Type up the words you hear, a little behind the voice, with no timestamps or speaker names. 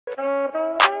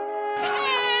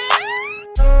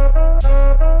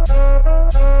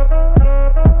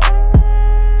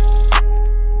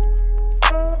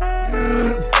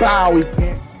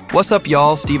What's up,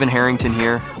 y'all? Stephen Harrington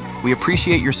here. We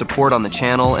appreciate your support on the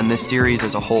channel and this series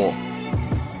as a whole.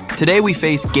 Today we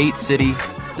face Gate City,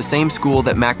 the same school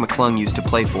that MCCLUNG used to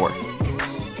play for.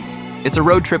 It's a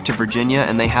road trip to Virginia,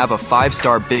 and they have a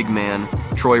 5-star big man,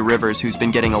 Troy Rivers, who's been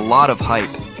getting a lot of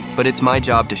hype, but it's my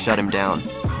job to shut him down.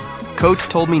 Coach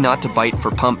told me not to bite for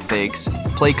pump fakes,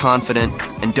 play confident,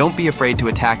 and don't be afraid to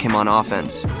attack him on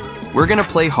offense. We're gonna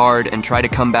play hard and try to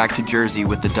come back to Jersey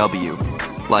with the W.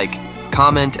 Like,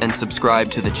 comment, and subscribe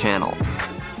to the channel.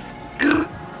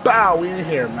 Bow, we in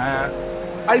here, man.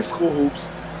 High school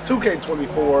hoops,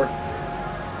 2K24,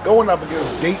 going up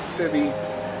against Gate City.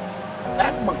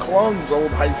 MCCLUNG's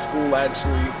old high school,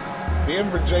 actually. Me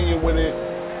in Virginia with it.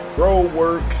 Road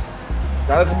work.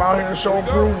 Gotta come out here and show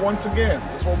through once again.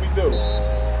 That's what we do.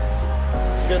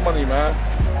 Let's get money, man.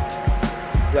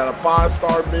 We got a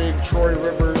 5-star big, Troy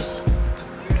Rivers.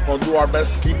 Gonna do our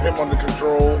best to keep him under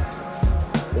control.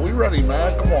 But we ready,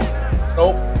 man. Come on.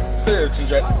 Nope. Stay there,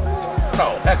 TJ.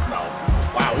 No, heck no.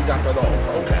 Wow, we got that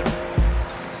off. Okay.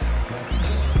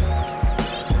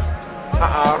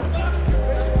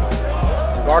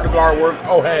 Guard to guard work.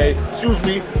 Oh, hey. Excuse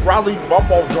me. Riley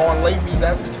bump off John Lady.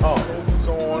 That's tough.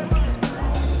 So on.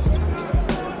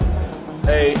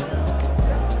 Hey.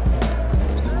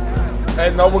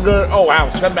 Hey, no, we're good. Oh, wow.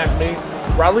 Step back me.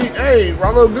 Riley. Hey,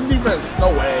 Riley, good defense.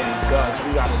 No way, Gus.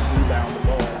 We got to rebound the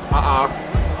ball.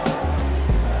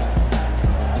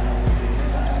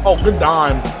 Oh, good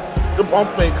dime. Good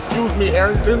pump fake. Excuse me,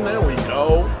 Harrington. There we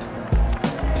go.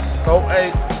 Oh,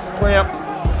 hey. Clamp.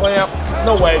 Clamp.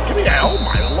 No way. Give me that. Oh,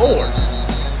 my Lord.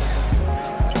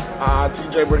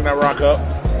 TJ, bring that rock up.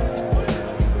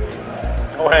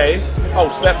 Oh, hey. Oh,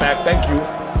 step back. Thank you.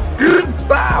 Good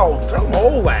bow. Tell him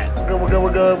all that. We're good.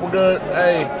 We're good. We're good.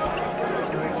 Hey.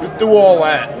 Get through all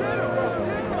that.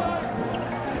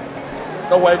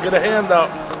 No way. Get a hand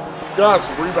up. Gus,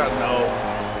 rebound. No.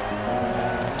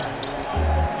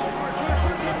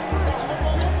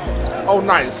 Oh,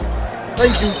 nice.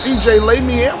 Thank you, TJ. Lay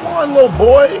me in one, little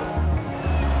boy.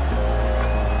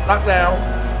 Knock down.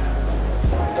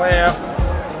 Clamp.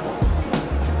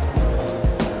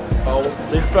 Oh,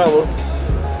 big fella.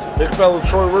 Big fella,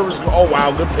 Troy Rivers. Oh,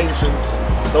 wow. Good patience.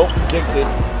 Nope, kicked it.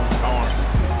 Darn.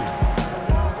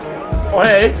 Oh,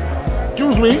 hey.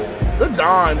 Excuse me. Good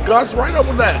dime. Gus, right up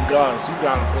with that. Gus, you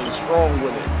got to play strong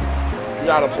with it. You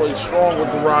got to play strong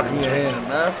with the rock in your hand,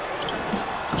 man.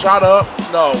 Shot up.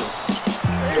 No.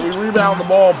 Can we rebound the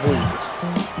ball, please?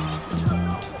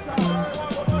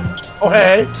 Oh,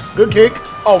 hey. Good kick.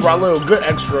 Oh, Raul, good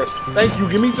extra. Thank you.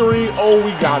 Give me 3. Oh,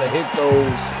 we got to hit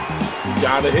those. We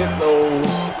got to hit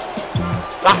those.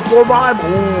 Top floor vibe.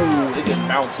 Ooh, it get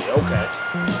bouncy. Okay.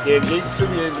 Yeah, Gate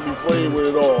City ain't going to be playing with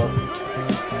it all.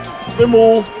 Good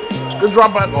move. Good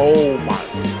drop back. Oh, my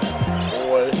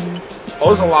boy. Oh,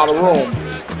 there's a lot of room.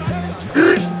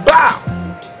 Bow.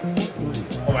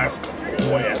 Oh, that's good.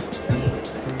 Boy, that's a steal.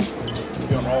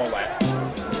 On all that.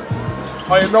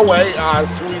 Oh, yeah, no way.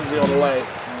 It's too easy on the lay.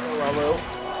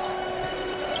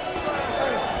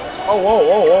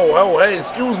 Oh, hey,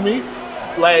 excuse me.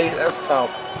 Lay, that's tough.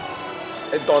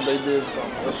 They thought they did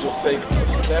something. Let's just take a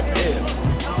step in.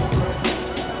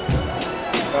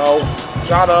 No.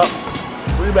 Shot up.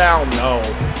 Rebound. No.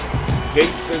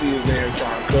 Gate City is there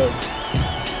trying to cook.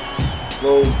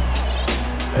 Go.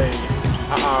 Hey.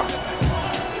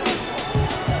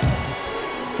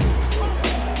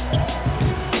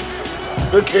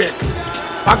 Good kick.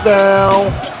 Knock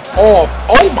down. Off.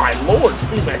 Oh, my Lord.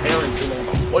 Stephen Harrington on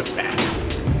the footback.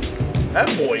 That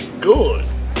boy good.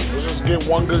 Let's just get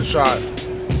one good shot.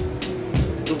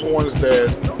 2 for 1 is dead.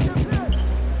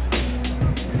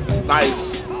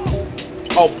 Nice.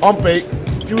 Oh, pump fake.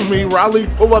 Excuse me. Riley,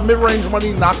 pull up mid-range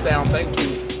money. Knockdown. Thank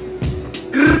you.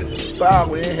 Wow,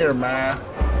 we in here, man.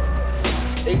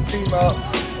 18 up.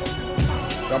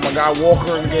 Got my guy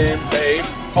Walker in the game. Babe.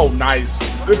 Oh, nice.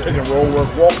 Good pick and roll work.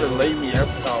 Walker laid me.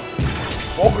 That's tough.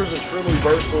 Walker's extremely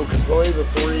versatile. Can play the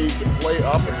 3. Can play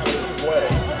up and play his way.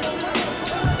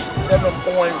 7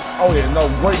 points. Oh, yeah. No.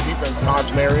 Great defense,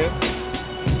 Taj Marion.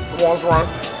 Come on, let's run.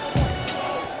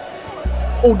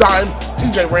 Oh, dime.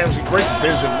 TJ Ramsey. Great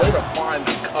vision. Way to find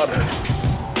the cutter.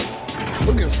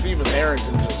 Look at Stephen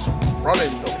Harrington just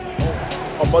running.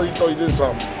 Oh, buddy thought he did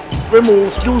something. Spin move.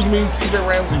 Excuse me. TJ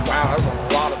Ramsey. Wow, that's a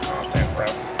lot of content, bro.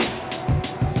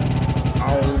 I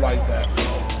don't really like that, bro.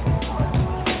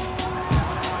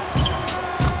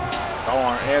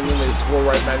 Darn, and then they score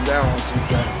right back down on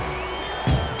TJ.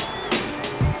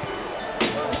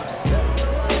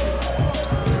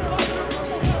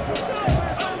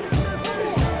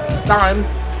 Dime.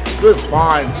 Good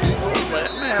find.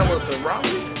 Man, listen,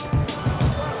 Robbie.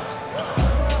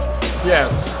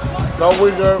 Yes. No,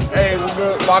 we're good. Hey, we're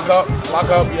good. Lock up. Lock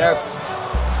up. Yes.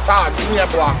 Todd, give me that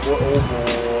block. Oh,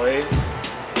 boy.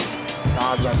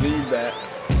 Dodge, I need that.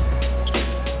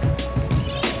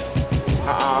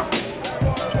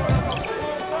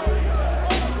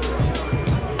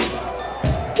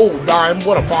 Oh, Dime.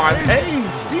 What a find. Hey,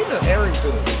 Steven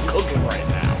Harrington is cooking right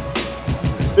now.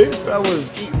 Big fella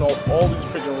is eating off all these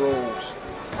pick and rolls.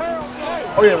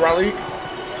 Oh, yeah, Raleigh.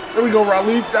 There we go,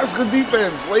 Raleigh. That's good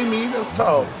defense. Lay me. That's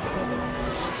tough.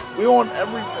 We on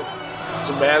everything. It's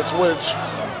a bad switch.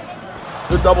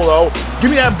 Good double O. Give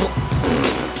me that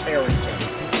Harrington.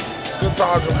 It's good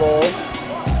Taj ball.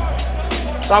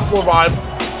 Top floor vibe.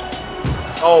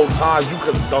 Oh, Taj, you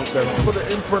could have dunked that. Put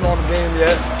an imprint on the game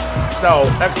yet? No,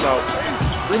 heck no.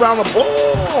 Rebound the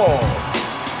ball.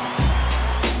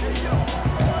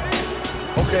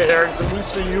 Okay, Harrington, we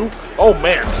see you. Oh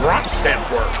man, drop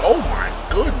step work. Oh my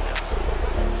goodness.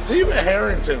 Steven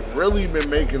Harrington really been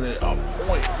making it a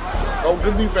point. Oh,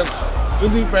 good defense.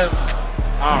 Good defense.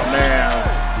 Oh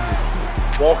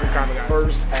man. Walker kind of got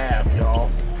first half, y'all.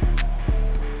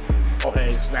 Oh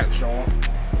hey, snatch on.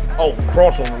 Oh,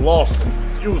 crossover, lost him.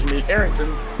 Excuse me,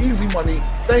 Harrington. Easy money.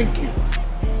 Thank you.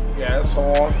 Yeah, that's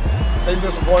all. Stay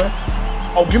disappointed.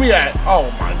 Oh, give me that.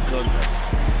 Oh my goodness.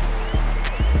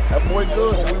 That boy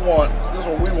good. This is what we want. This is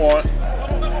what we want.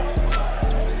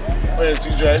 Go ahead,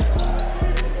 TJ.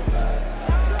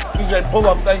 TJ, pull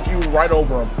up. Thank you. Right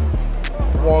over him.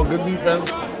 Come on. Good defense.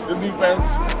 Good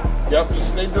defense. Yep. Just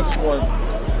stay disciplined.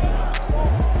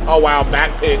 Oh, wow.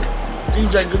 Back pick.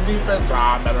 TJ, good defense.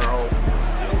 Ah, better hope.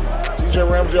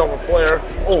 TJ Ramsey off a flare.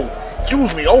 Oh,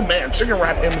 excuse me. Oh, man. Chicken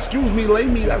wrap him. Excuse me. Lay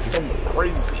me. That's something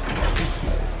crazy.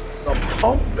 The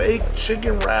pump fake,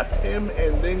 chicken wrap him,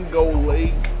 and then go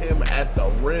lay him at the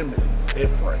rim is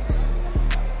different.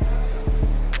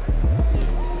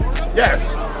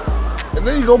 Yes. And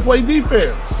then you go play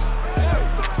defense.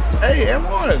 Hey,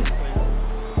 M1.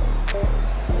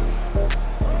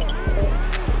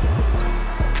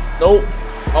 Nope.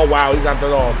 Oh, wow, he got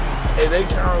that off. Hey, they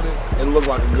counted it. It looked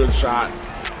like a good shot.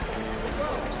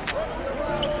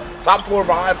 Top floor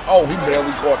vibe. Oh, he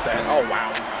barely caught that. Oh,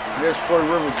 wow. I guess Troy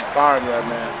Rivers is tired of that,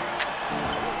 man.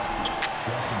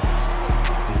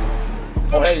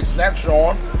 Oh, hey, snatch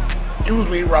on. Excuse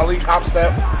me, Raleigh, hop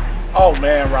step. Oh,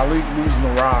 man, Raleigh losing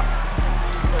the rock.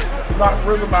 Not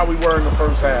really how we were in the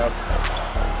first half.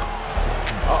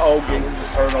 Uh-oh, Gaines is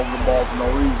turning over the ball for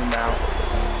no reason now.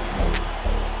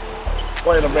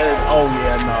 Playing a very, oh,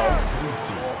 yeah,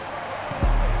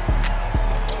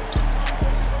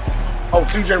 no. Oh,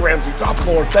 TJ Ramsey, top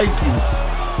floor, thank you.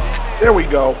 There we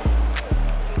go.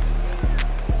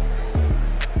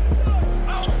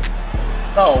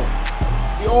 No.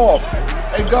 He off.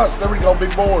 Hey, Gus, there we go.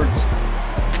 Big boards.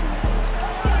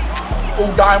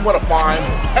 Oh, Dime, what a find.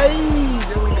 Hey,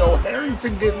 there we go.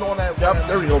 Harrington getting on that. Yep,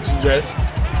 there we go, TJ.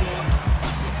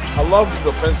 I love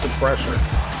the defensive pressure.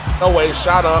 No way,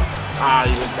 shot up. Ah,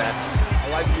 he hit that. I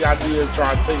like the idea of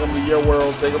trying to take him to your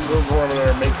world, take him to the perimeter,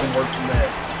 and make him work from there.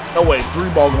 No way,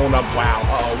 3-ball going up. Wow.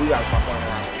 Uh-oh, we got to stop playing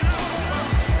around.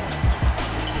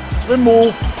 Spin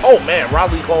move. Oh, man,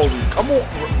 Riley calls you. Come on,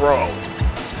 bro.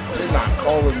 They're not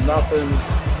calling nothing.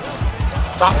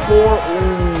 Top floor.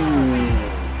 Ooh.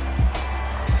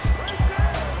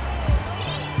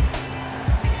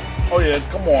 Oh, yeah,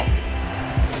 come on.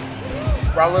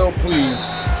 Riley, please.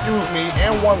 Excuse me,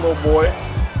 and one little boy.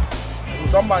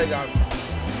 Somebody got it.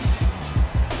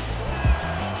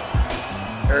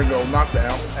 There we go,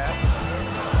 knockdown.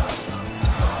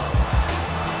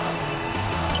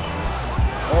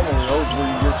 Normally those are where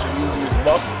you get your easiest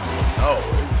buckets. Oh,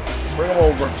 bring him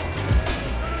over.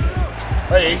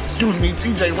 Hey, excuse me,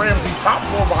 TJ Ramsey, top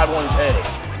floor behind on his head.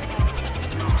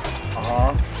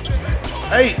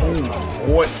 Hey, ooh,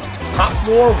 boy, top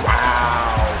floor,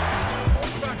 wow.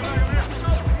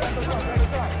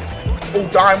 Oh,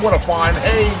 Dime, what a find.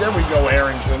 Hey, there we go,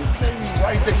 Harrington.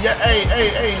 Right there. Yeah, hey.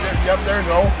 Yep, there you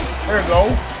go. There you go.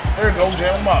 There you go.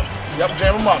 Jam him up. Yep,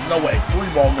 jam him up. No way.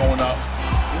 3-ball going up.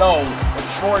 No, but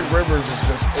Troy Rivers is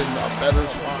just in a better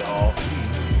spot, y'all.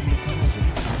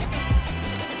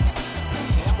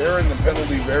 They're in the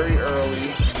penalty very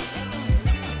early.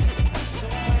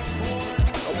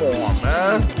 Come on,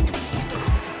 man.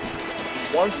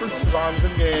 1 for 2 times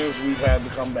in games we've had to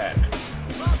come back.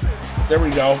 There we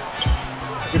go.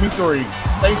 Give me 3.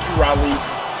 Thank you, Raleigh.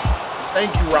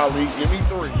 Thank you, Raleigh. Give me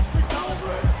 3.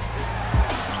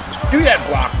 Do that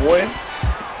block, boy.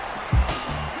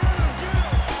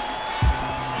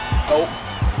 Nope.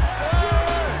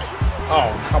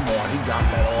 Oh, come on. He got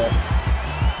that off.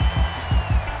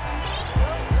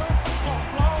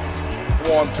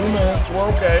 Come on, 2 minutes. We're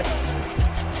okay.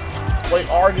 Play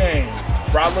our game.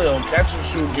 Ralil, catch and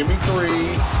shoot. Give me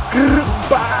 3.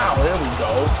 Bow. There we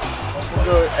go. We're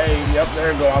good. Hey, yep,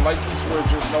 there we go. I like these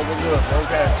switches. No, we're good. We're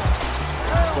okay.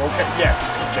 We're okay. Yes,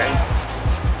 TJ.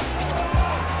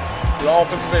 Get all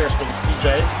up in his airspace,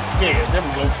 TJ. Yeah, there we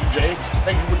go, TJ.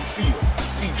 Thank you with the steal.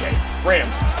 TJ.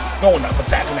 Ramsey. Going up,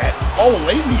 attacking that. Oh,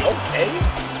 lady, okay.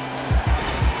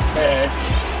 And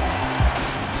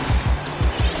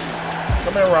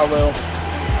come here, Ralil.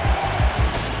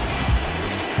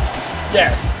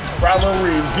 Yes, Ralil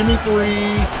Reeves. Give me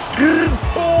 3.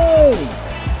 Boom!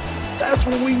 That's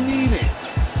what we needed.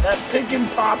 That pick and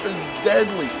pop is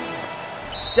deadly.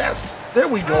 Yes, there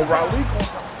we go, Raleigh.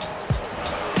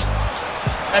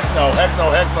 Heck no, heck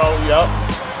no, heck no. Yup.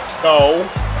 No,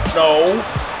 no.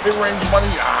 Mid-range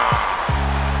money. Ah.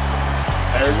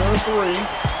 Better than the 3.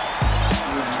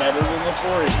 It is better than the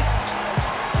 3.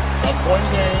 1-point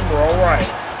game. We're all right.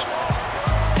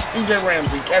 TJ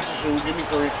Ramsey, catch and shoot. Give me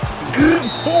 3. Good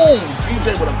boom.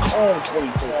 TJ with a calm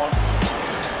 24.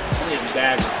 I need a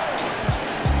dagger.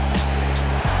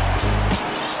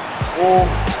 Oh.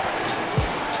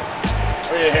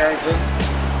 Oh yeah, Harrington.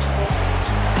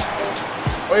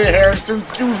 Oh yeah, Harrington.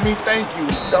 Excuse me. Thank you.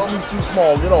 Tell me it's too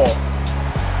small. Get off.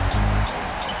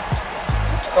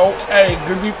 No. Hey,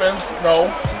 good defense. No.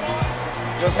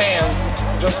 Just hands.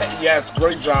 Just yes.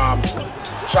 Great job.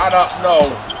 Shot up. No.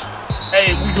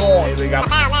 Hey, we going. They got.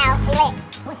 Now, we lit.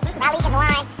 Raleigh in the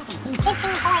line. 15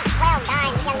 points, 12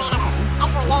 dimes. This young man had an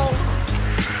excellent game.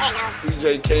 There you go.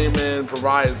 TJ came in,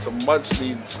 provided some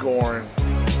much-needed scoring.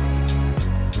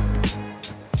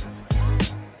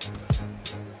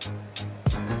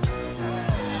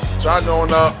 Shot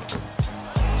going up.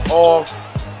 Off.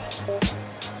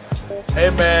 Hey,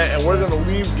 man, and we're going to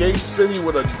leave Gate City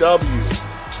with a W.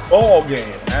 Ball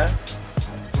game, man.